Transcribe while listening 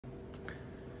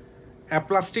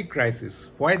aplastic crisis.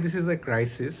 Why this is a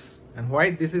crisis and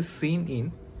why this is seen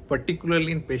in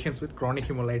particularly in patients with chronic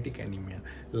hemolytic anemia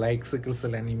like sickle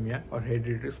cell anemia or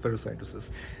hereditary spherocytosis.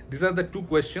 These are the two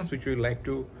questions which we would like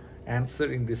to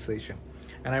answer in this session.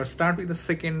 And I will start with the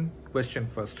second question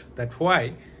first, that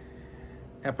why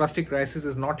aplastic crisis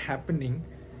is not happening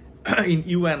in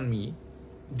you and me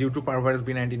due to parvovirus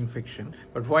B19 infection,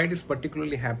 but why it is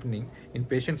particularly happening in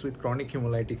patients with chronic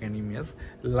hemolytic anemias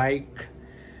like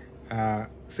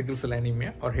sickle cell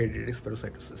anemia or hereditary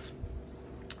spherocytosis.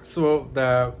 So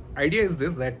the idea is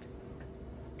this, that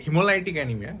hemolytic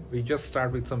anemia, we just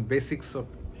start with some basics of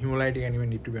hemolytic anemia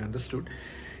need to be understood.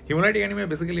 Hemolytic anemia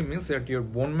basically means that your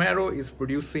bone marrow is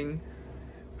producing,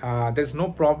 there's no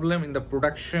problem in the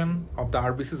production of the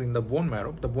RBCs in the bone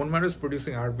marrow. The bone marrow is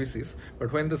producing RBCs,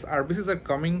 but when these RBCs are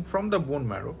coming from the bone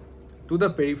marrow to the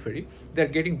periphery, they're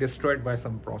getting destroyed by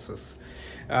some process.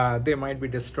 They might be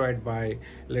destroyed by,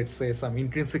 let's say, some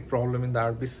intrinsic problem in the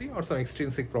RBC or some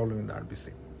extrinsic problem in the RBC.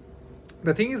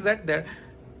 The thing is that their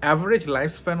average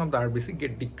lifespan of the RBC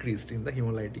get decreased in the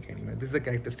hemolytic anemia. This is a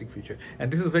characteristic feature, and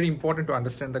this is very important to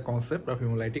understand the concept of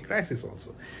hemolytic crisis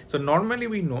also. So normally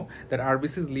we know that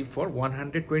RBCs live for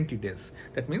 120 days.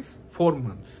 That means 4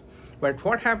 months. But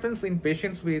what happens in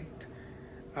patients with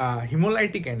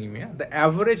hemolytic anemia, the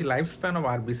average lifespan of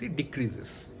RBC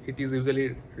decreases. It is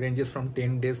usually ranges from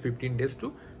 10 days, 15 days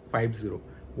to 10 to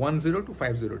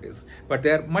 50 days. But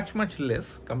they are much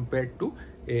less compared to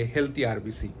a healthy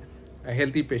RBC. A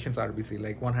healthy patient's RBC,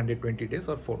 like 120 days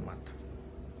or 4 months.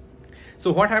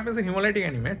 So what happens in hemolytic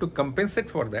anemia? To compensate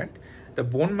for that, the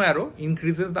bone marrow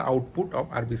increases the output of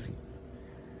RBC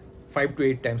 5 to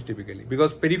 8 times typically,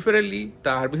 because peripherally the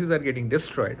RBCs are getting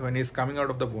destroyed when it's coming out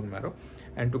of the bone marrow,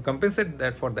 and to compensate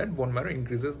that for that, bone marrow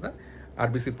increases the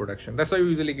RBC production. That's why we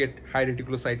usually get high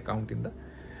reticulocyte count in the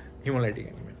hemolytic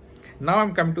anemia. Now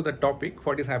I'm coming to the topic,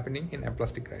 what is happening in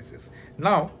aplastic crisis.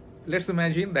 Now let's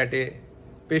imagine that a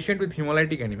patient with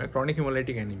hemolytic anemia, chronic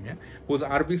hemolytic anemia, whose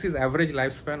RBC's average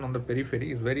lifespan on the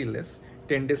periphery is very less,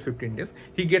 10 days, 15 days,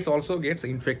 he also gets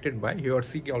infected by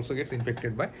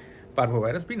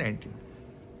parvovirus B19.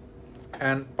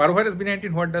 And parvovirus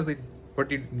B19,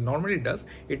 what it normally does,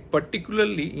 it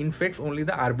particularly infects only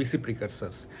the RBC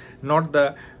precursors, not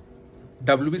the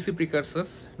WBC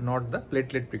precursors, not the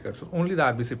platelet precursors, only the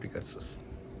RBC precursors.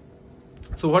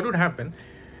 So what would happen?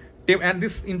 And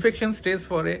this infection stays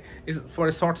for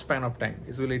a short span of time,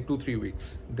 usually 2-3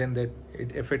 weeks. Then that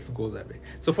effect goes away.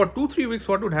 So for 2-3 weeks,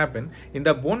 what would happen in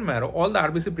the bone marrow? All the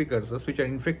RBC precursors which are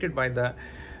infected by the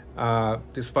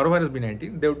this parvovirus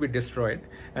B19, they would be destroyed,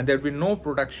 and there would be no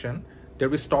production. There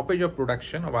will be stoppage of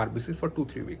production of RBCs for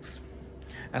 2-3 weeks.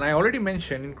 And I already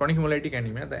mentioned in chronic hemolytic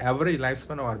anemia, the average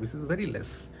lifespan of RBC is very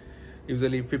less,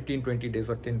 usually 15-20 days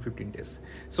or 10-15 days.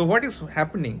 So what is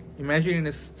happening? Imagine in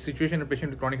a situation, a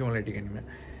patient with chronic hemolytic anemia,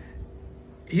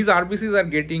 his RBCs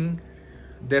are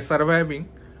they're surviving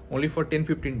only for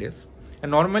 10-15 days.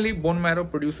 And normally bone marrow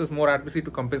produces more RBC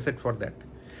to compensate for that.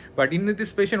 But in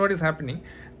this patient, what is happening?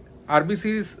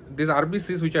 These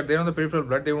RBCs which are there on the peripheral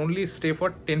blood, they only stay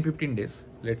for 10-15 days,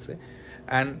 let's say.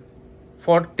 And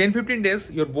for 10-15 days,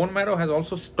 your bone marrow has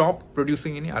also stopped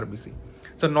producing any RBC.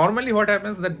 So normally what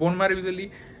happens, that bone marrow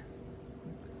usually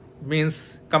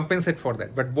means compensate for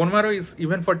that. But bone marrow is,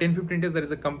 even for 10-15 days, there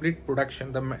is a complete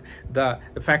production. The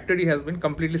factory has been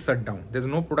completely shut down. There's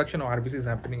no production of RBCs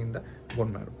happening in the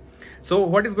bone marrow. So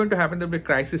what is going to happen? The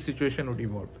crisis situation would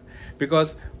evolve,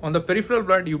 because on the peripheral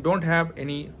blood, you don't have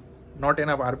not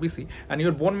enough RBC, and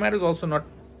your bone marrow is also not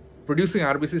producing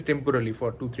RBCs temporarily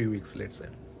for 2-3 weeks, let's say.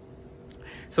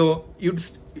 So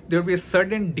there will be a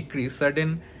sudden decrease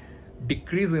in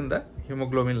the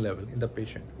hemoglobin level in the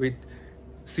patient with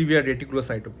severe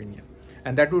reticulocytopenia,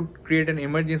 and that would create an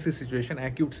emergency situation,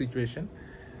 acute situation,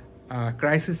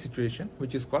 crisis situation,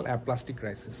 which is called aplastic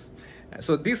crisis.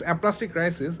 So this aplastic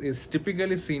crisis is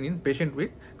typically seen in patient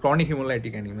with chronic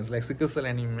hemolytic anemias like sickle cell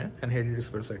anemia and hereditary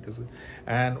spherocytosis.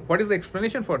 And what is the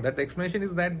explanation for that? The explanation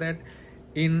is that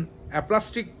in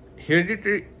aplastic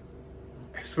hereditary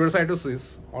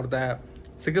spherocytosis or the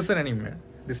sickle cell anemia,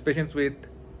 these patients with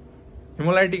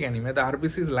hemolytic anemia, the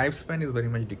RBC's lifespan is very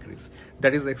much decreased.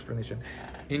 That is the explanation.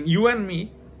 In you and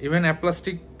me, even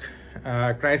aplastic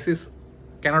crisis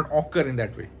cannot occur in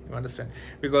that way. You understand?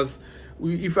 Because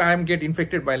if I get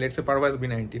infected by, let's say, parvovirus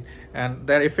B19, and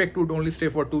their effect would only stay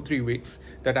for 2-3 weeks,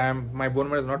 that my bone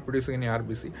marrow is not producing any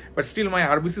RBC, but still my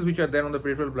RBCs which are there on the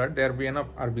peripheral blood, there will be enough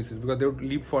RBCs, because they would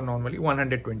live for normally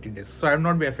 120 days. So I will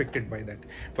not be affected by that.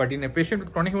 But in a patient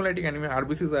with chronic hemolytic anemia,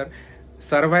 RBCs are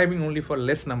surviving only for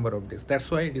less number of days.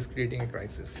 That's why it is creating a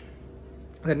crisis.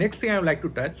 The next thing I would like to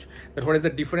touch, that what is the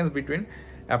difference between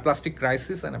aplastic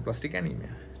crisis and aplastic anemia.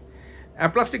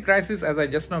 Aplastic crisis, as I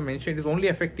just now mentioned, is only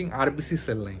affecting RBC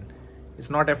cell line. It's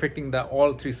not affecting the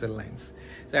all three cell lines.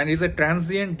 So, and is a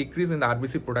transient decrease in the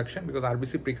RBC production because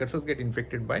RBC precursors get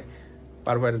infected by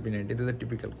parvovirus B19. This is a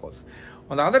typical cause.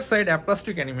 On the other side,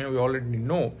 aplastic anemia, we already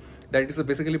know that it is a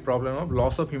basically problem of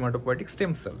loss of hematopoietic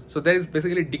stem cell. So there is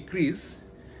basically decrease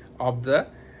of the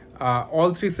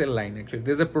all three cell line. Actually,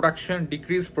 there is a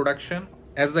decreased production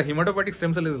as the hematopoietic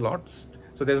stem cell is lost.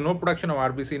 So there is no production of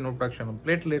RBC, no production of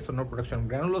platelets, or no production of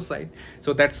granulocyte.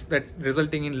 So that's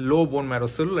resulting in low bone marrow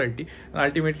cellularity, and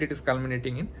ultimately it is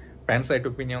culminating in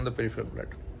pancytopenia on the peripheral blood.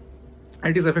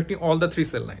 And it is affecting all the three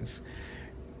cell lines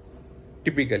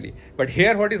typically. But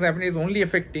here what is happening is only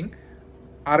affecting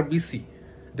RBC.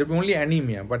 There will be only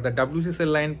anemia, but the WC cell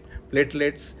line,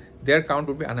 platelets, their count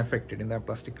would be unaffected in the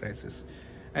aplastic crisis.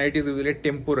 And it is usually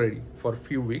temporary for a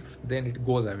few weeks, then it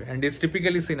goes away. And it's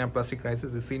typically seen aplastic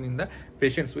crisis is seen in the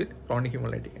patients with chronic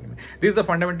hemolytic anemia. This is the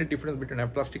fundamental difference between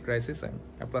aplastic crisis and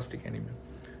aplastic anemia.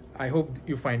 I hope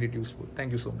you find it useful.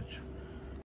 Thank you so much.